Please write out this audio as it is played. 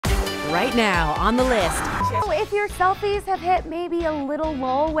right now on the list. If your selfies have hit maybe a little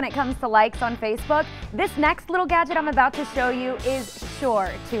lull when it comes to likes on Facebook, this next little gadget I'm about to show you is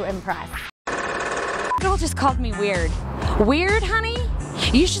sure to impress. Girl just called me weird. Weird, honey?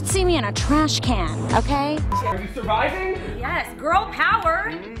 You should see me in a trash can, okay? Are you surviving? Yes, girl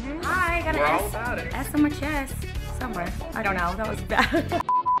power. Hi, got an S on my chest somewhere. I don't know, that was bad.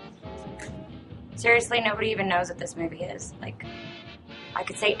 Seriously, nobody even knows what this movie is. Like, I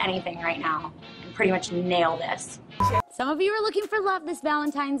could say anything right now and pretty much nail this. Some of you are looking for love this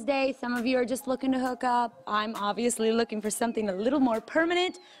Valentine's Day. Some of you are just looking to hook up. I'm obviously looking for something a little more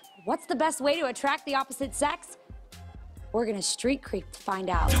permanent. What's the best way to attract the opposite sex? We're gonna street creep to find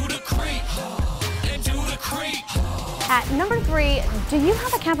out. Do the creep, and do the creep. At number 3, do you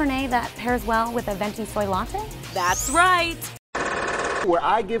have a Cabernet that pairs well with a venti soy latte? That's right. Where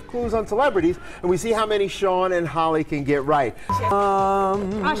I give clues on celebrities and we see how many Sean and Holly can get right.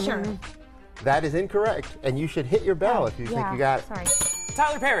 Usher. That is incorrect, and you should hit your bell if you think you got it. Sorry.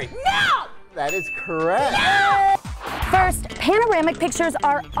 Tyler Perry. No! That is correct. First, panoramic pictures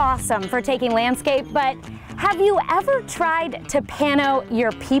are awesome for taking landscape, but have you ever tried to pano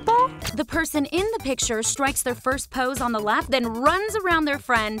your people? The person in the picture strikes their first pose on the left, then runs around their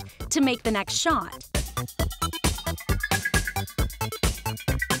friend to make the next shot.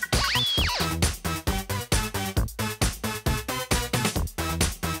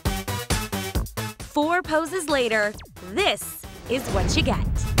 Four poses later, this is what you get.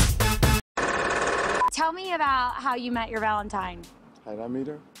 Tell me about how you met your Valentine. How did I meet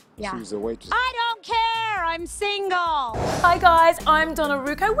her? Yeah. She was a waitress. I don't care, I'm single. Hi guys, I'm Donna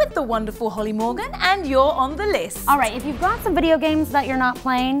Rucco with the wonderful Holly Morgan, and you're on the list. All right, if you've got some video games that you're not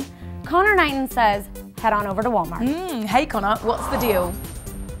playing, Connor Knighton says, head on over to Walmart. Hey Connor, what's the deal?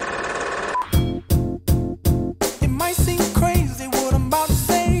 It might seem crazy what I'm about to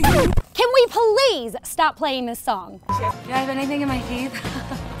say. Can we please stop playing this song? Do I have anything in my teeth?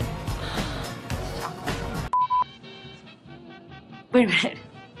 Wait a minute.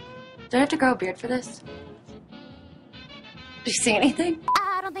 Do I have to grow a beard for this? Do you see anything?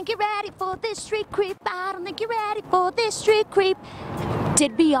 I don't think you're ready for this street creep. I don't think you're ready for this street creep.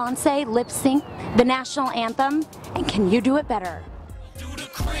 Did Beyonce lip sync the national anthem? And can you do it better? Do the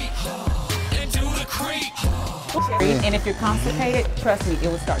creep, and do the creep. And if you're constipated, trust me, it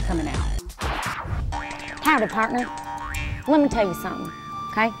will start coming out. Howdy, partner. Let me tell you something,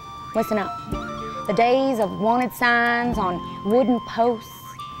 okay? Listen up. The days of wanted signs on wooden posts,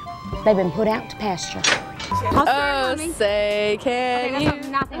 they've been put out to pasture. Oh, say can you?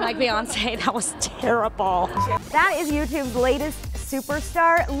 Nothing like Beyonce. That was terrible. That is YouTube's latest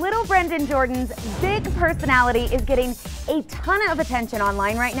superstar. Little Brendan Jordan's big personality is getting a ton of attention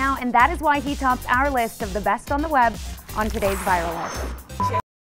online right now, and that is why he tops our list of the best on the web on today's Viral List.